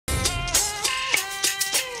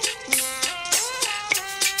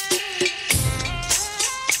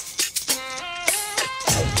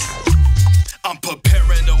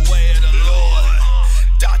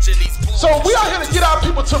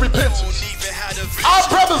people to repentance. Our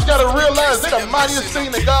brothers got to realize they're the mightiest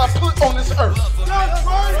thing that God put on this earth.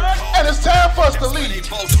 And it's time for us to leave.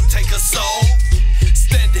 Take a soul,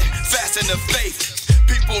 standing fast in the faith.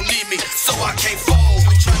 People need me, so I can't fold.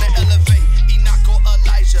 We trying to elevate Enoch or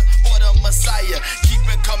Elijah or the Messiah.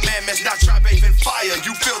 Keeping commandments, not try bathing fire.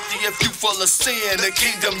 You filthy if you full of sin. The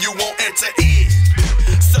kingdom you won't enter in.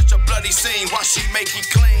 Such a bloody scene, why she make it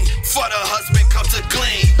clean? For the husband come to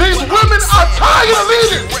clean. These women are tired of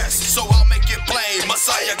leading. So I'll make it plain.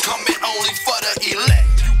 Messiah coming only for the elect.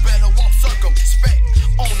 You better walk circumspect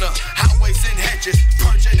on the highways and hedges,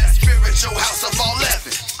 purging that spiritual house of all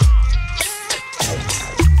leaven.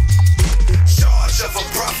 Charge of a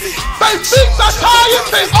prophet. Their feet are tired,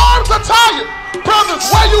 their arms are tired. Brothers,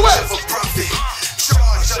 where you at?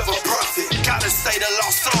 Charge of a prophet. Gotta say the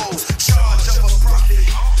lost souls. Charge of a prophet.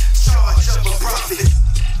 Charge of a prophet.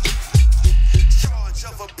 Charge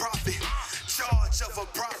of a prophet. Charge of a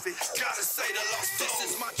prophet. Gotta say the lost souls.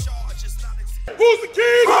 This is my charge. It's not Who's the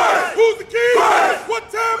king? Right. Who's the king? Right. What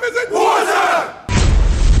time is it? War time!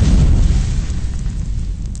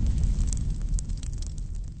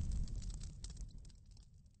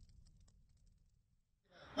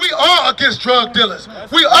 We are against drug dealers.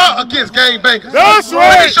 We are against gangbangers. That's right.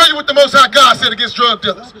 Let me show you what the Most High God said against drug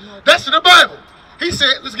dealers. That's in the Bible. He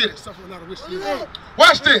said, let's get it.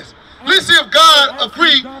 Watch this. Let's see if God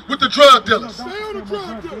agreed with the drug dealers.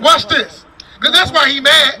 Watch this. Because that's why he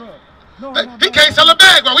mad. He can't sell a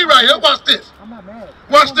bag while we right here. Watch this.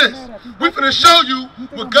 Watch this. We finna show you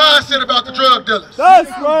what God said about the drug dealers. That's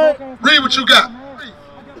right. Read what you got.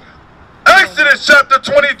 Exodus chapter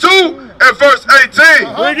 22 and verse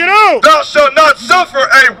 18. Bring it out. Thou shalt not suffer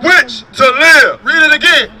a witch to live. Read it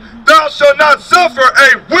again. Thou shalt not suffer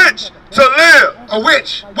a witch to live. A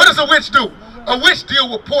witch. What does a witch do? A witch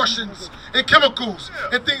deal with portions and chemicals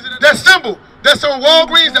and things. That symbol that's on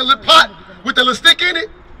Walgreens, that little pot with the little stick in it,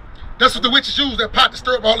 that's what the witches use, that pot to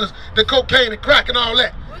stir up all this, the cocaine and crack and all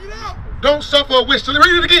that. Don't suffer a witch to live.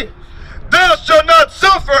 Read it again. Thou shalt not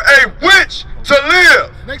suffer a witch to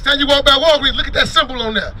live. Next time you walk by Walgreens, look at that symbol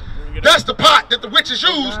on there. That's the pot that the witches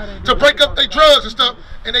use to break up their drugs and stuff,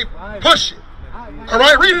 and they push it. All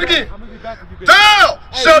right, read it again. Thou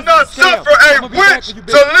shalt not suffer a witch to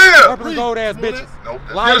live. Old ass bitches.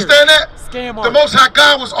 You understand that? Scam The artists. Most High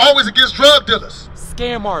God was always against drug dealers.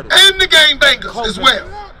 Scam artists. And the gangbangers as well.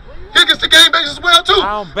 He against the gangbangers as well too.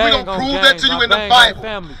 We're going to prove that to you in the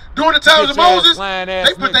Bible. During the times of Moses,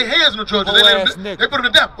 they put their hands on the drug dealers. They put them to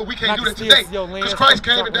death, but we can't do that today. Because Christ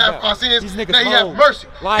came and died for our sins. Now he has mercy.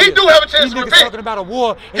 He do have a chance to repent.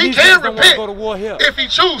 He can repent if he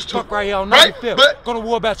chooses to. Right? But according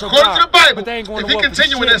to the Bible, if he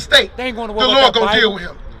continue in that state, the Lord going to deal with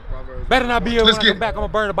him. Better not be able Let's to get come back. I'm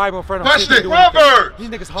gonna burn the Bible in front of Watch this. Proverbs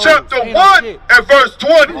chapter 1 and verse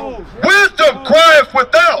 20. Wisdom crieth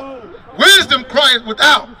without. Wisdom crying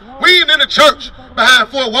without. We ain't in the church behind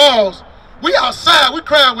four walls. We outside. We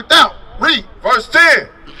crying without. Read. Verse 10.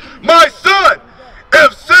 My son,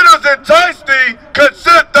 if sinners entice thee,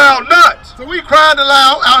 consent thou not. So we crying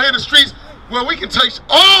aloud out here in the streets where we can teach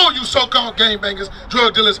all you so-called gangbangers,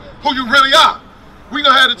 drug dealers, who you really are. We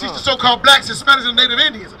gonna have to teach the so-called blacks, Hispanics, and Native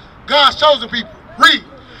Indians, God's chosen people. Read.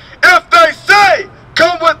 If they say,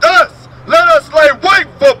 come with us, let us lay wait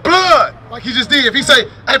for blood. Like he just did. If he say,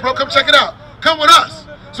 hey bro, come check it out. Come with us.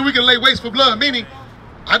 So we can lay waste for blood. Meaning,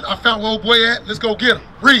 I found where old boy at. Let's go get him.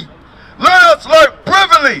 Read. Let us lurk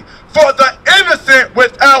privily for the innocent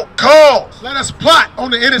without cause. Let us plot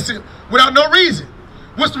on the innocent without no reason.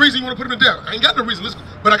 What's the reason you want to put him in jail? I ain't got no reason.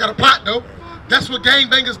 But I got a plot though. That's what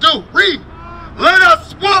gangbangers do. Read. Let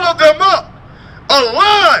us swallow them up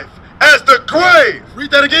alive as the grave.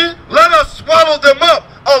 Read that again. Let us swallow them up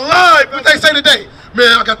alive. What they say today?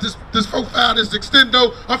 Man, I got this profile, this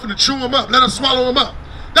extendo. I'm finna chew them up. Let us swallow them up.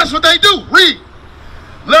 That's what they do. Read.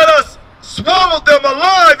 Let us swallow them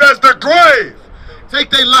alive as the grave. Take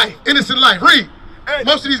their life, innocent life. Read. Hey.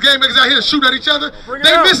 Most of these gangbangers out here shooting at each other.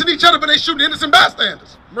 They missing each other, but they shooting innocent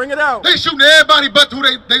bystanders. Bring it out. They shooting everybody but who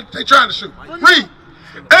they trying to shoot. Read.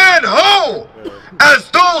 And whole as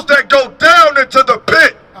those that go down into the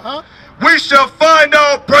pit, we shall find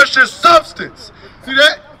our precious substance. See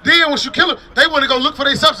that? Then once you kill them, they want to go look for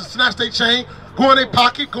their substance, snatch their chain, go in their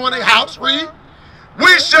pocket, go in their house. Read.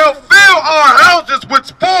 We shall fill our houses with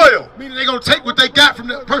spoil. Meaning they're going to take what they got from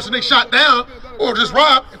the person they shot down or just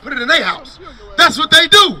robbed and put it in their house. That's what they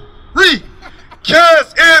do. Read.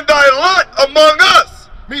 Cast in thy lot among us.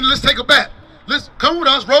 Meaning let's take a bet. Let's come with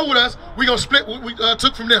us, roll with us. We're going to split what we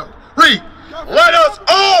took from them. Read. Let us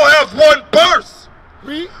all have one purse.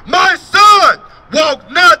 Read. My son, walk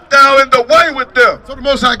not thou in the way with them. So the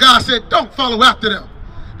Most High God said, don't follow after them.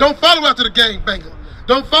 Don't follow after the gangbanger.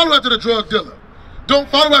 Don't follow after the drug dealer. Don't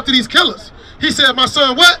follow after these killers. He said, my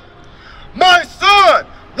son, what? My son,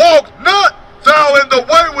 walk not thou in the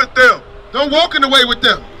way with them. Don't walk in the way with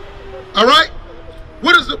them. All right?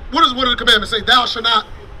 What does one of the commandments say? Thou shalt not.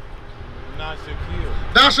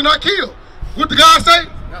 Thou shalt not kill. What did God say?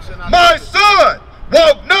 My son,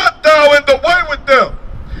 walk not thou in the way with them.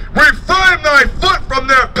 Refrain thy foot from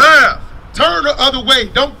their path. Turn the other way.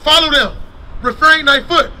 Don't follow them. Refrain thy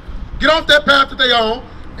foot. Get off that path that they are on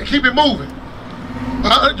and keep it moving.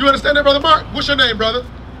 You understand that, Brother Mark? What's your name, brother?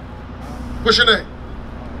 What's your name?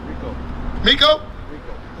 Rico.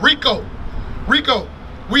 Rico? Rico.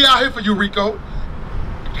 We out here for you, Rico.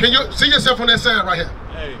 Can you see yourself on that sign right here?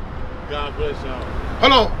 Hey, God bless y'all.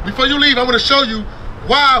 Hold on. Before you leave, I'm going to show you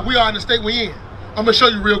why we are in the state we're in. I'm going to show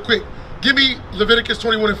you real quick. Give me Leviticus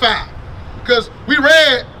 21:5. Because we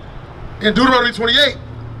read in Deuteronomy 28,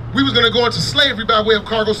 we was going to go into slavery by way of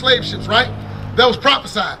cargo slave ships, right? That was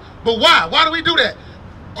prophesied. But why? Why do we do that?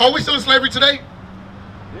 Are we still in slavery today?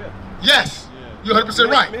 Yeah. Yes. Yeah. You're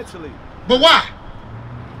 100% right. Mentally. But why?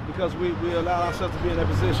 Because we allow ourselves to be in that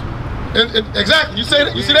position. And exactly. You say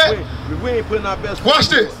that? You see that? We ain't putting our best. Watch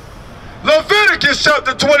this. Leviticus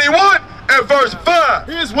chapter 21 and verse 5.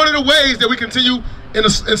 Here's one of the ways that we continue in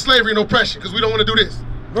slavery and oppression, because we don't want to do this.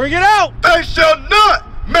 Bring it out. They shall not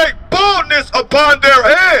make boldness upon their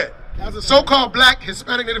head. As a so-called black,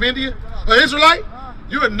 Hispanic, Native Indian, or Israelite,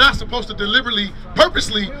 you are not supposed to deliberately,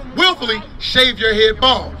 purposely, willfully shave your head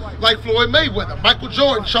bald, like Floyd Mayweather, Michael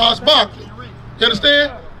Jordan, Charles Barkley. You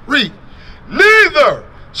understand? Read. Neither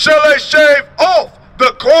shall they shave off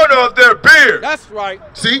the corner of their beard. That's right.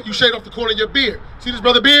 See, you shaved off the corner of your beard. See this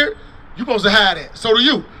brother beard? You supposed to hide that. So do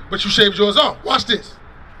you. But you shaved yours off. Watch this.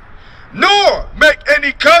 Nor make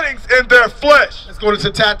any cuttings in their flesh. Let's go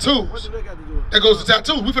into tattoos. What do they got to do? That goes to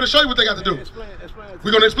tattoos. We're going to show you what they got to do. Explain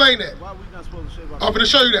We're going to explain that. Why are we not supposed to shave our I'm going to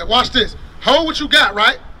show you that. Watch this. Hold what you got,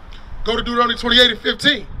 right? Go to Deuteronomy 28 and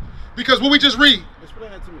 15. Because what we just read,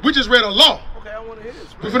 Explain that to me. we just read a law. Okay, I want to hear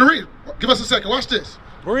this. We're going to read. Give us a second. Watch this.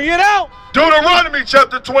 Bring it out. Deuteronomy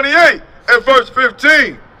chapter 28 and verse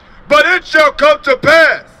 15. But it shall come to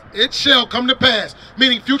pass. It shall come to pass,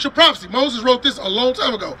 meaning future prophecy. Moses wrote this a long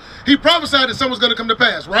time ago. He prophesied that something's going to come to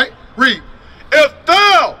pass, right? Read. If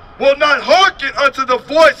thou wilt not hearken unto the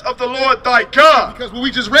voice of the Lord thy God. Because what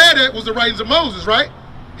we just read at was the writings of Moses, right?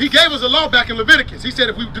 He gave us a law back in Leviticus. He said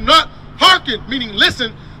if we do not hearken, meaning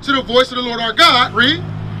listen to the voice of the Lord our God, read.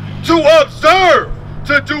 To observe,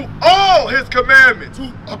 to do all his commandments.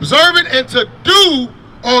 To observe it and to do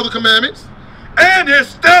all the commandments. And his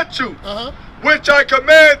statutes. Which I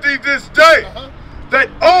command thee this day,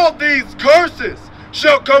 that all these curses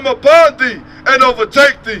shall come upon thee and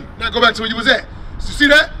overtake thee. Now go back to where you was at. So you see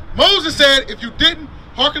that? Moses said, if you didn't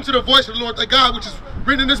hearken to the voice of the Lord thy God, which is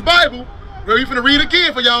written in this Bible, we're even going to read it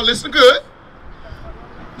again for y'all. Listen good.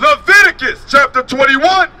 Leviticus chapter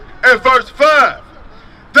 21 and verse 5.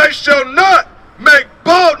 They shall not make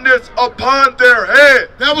baldness upon their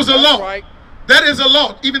head. That was a law. Right. That is a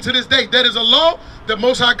law. Even to this day, that is a law that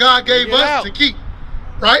Most High God gave us to keep.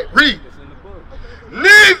 Right? Read.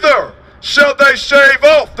 Neither shall they shave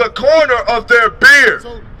off the corner of their beard.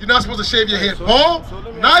 So you're not supposed to shave your head bald.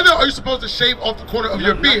 Neither are you supposed to shave off the corner of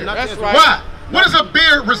your beard. That's right. Why? What does a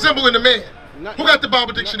beard resemble in a man? Who got the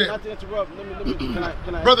Bible dictionary? Not to interrupt. Can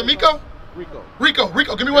I Brother Miko? Rico,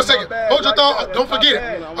 give me 1 second. Hold your thought. Don't forget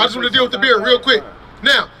it. I just want to deal with the beard real quick.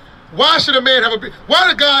 Now, why should a man have a beard? Why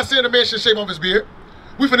did God say a man should shave off his beard?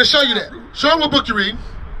 We're finna show you that. Show him what book you reading.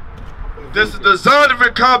 This is the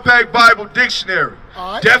Zondervan Compact Bible Dictionary.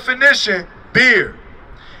 Right. Definition, beard.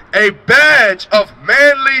 A badge of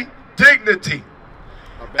manly dignity.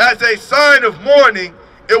 As a sign of mourning,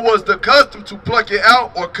 it was the custom to pluck it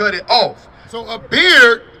out or cut it off. So a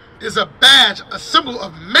beard is a badge, a symbol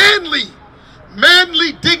of manly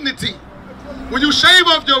dignity. When you shave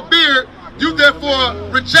off your beard, you therefore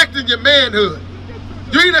rejecting your manhood.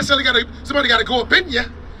 You ain't necessarily somebody got to go up in you.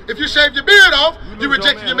 If you shave your beard off, you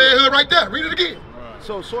rejecting your manhood right there. Read it again.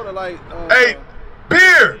 So sort of like a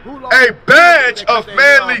beard, a badge of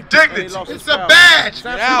manly dignity. It's a badge.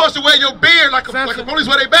 You're supposed to wear your beard like a police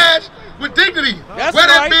wear their badge with dignity. That's wear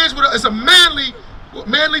that right. badge with it's a manly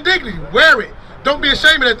dignity. Wear it. Don't be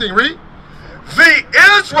ashamed of that thing. Read. The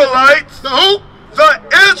Israelites. The who? The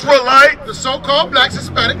Israelites. The so-called blacks,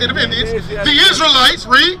 Hispanic, Native Indians. The Israelites.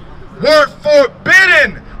 Read. Were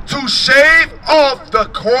forbidden to shave off the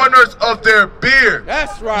corners of their beard.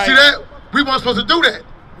 That's right. See that? We weren't supposed to do that.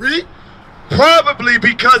 Read. Probably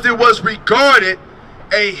because it was regarded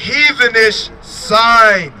a heathenish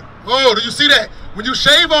sign. Oh, do you see that? When you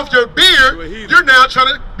shave off your beard, you're now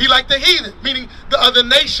trying to be like the heathen, meaning the other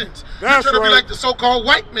nations. You're trying to be like the so-called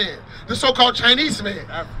white man, the so-called Chinese man.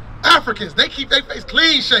 Africans, they keep their face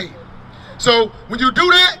clean shaved. So when you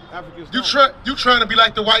do that, you trying to be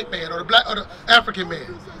like the white man or the black or the African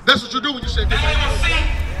man. That's what you do when you shave your face. You will see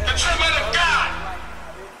the treatment of God.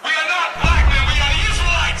 We are not black men, we are the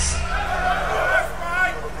Israelites.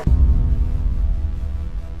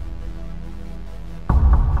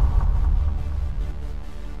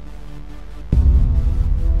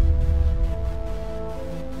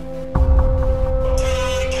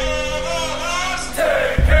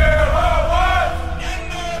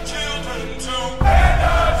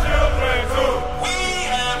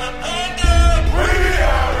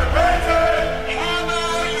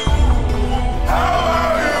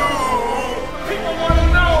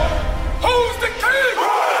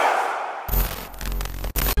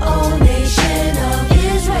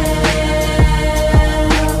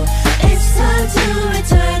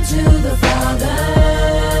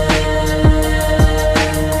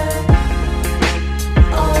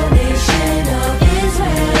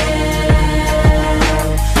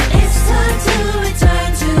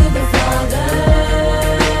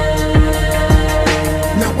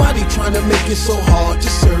 It's so hard to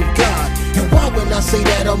serve God. And why when I say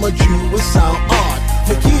that I'm a Jew, it sound odd?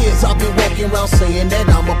 For years I've been walking around saying that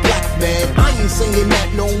I'm a black man. I ain't saying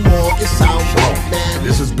that no more, it sounds wrong, man.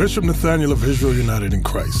 This is Bishop Nathaniel of Israel United in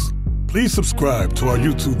Christ. Please subscribe to our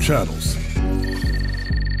YouTube channels.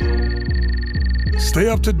 Stay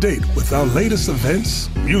up to date with our latest events,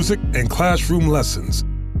 music, and classroom lessons.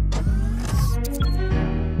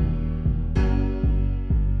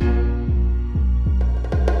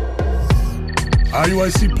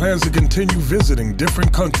 IUIC plans to continue visiting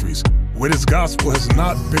different countries where this gospel has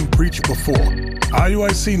not been preached before.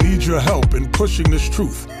 IUIC needs your help in pushing this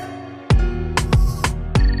truth.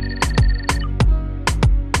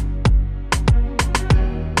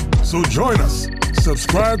 So join us.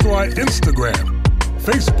 Subscribe to our Instagram,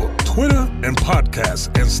 Facebook, Twitter, and podcasts,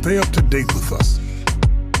 and stay up to date with us.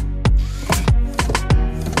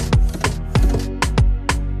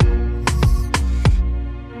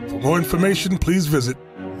 For more information, please visit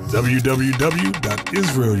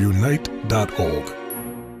www.israelunite.org.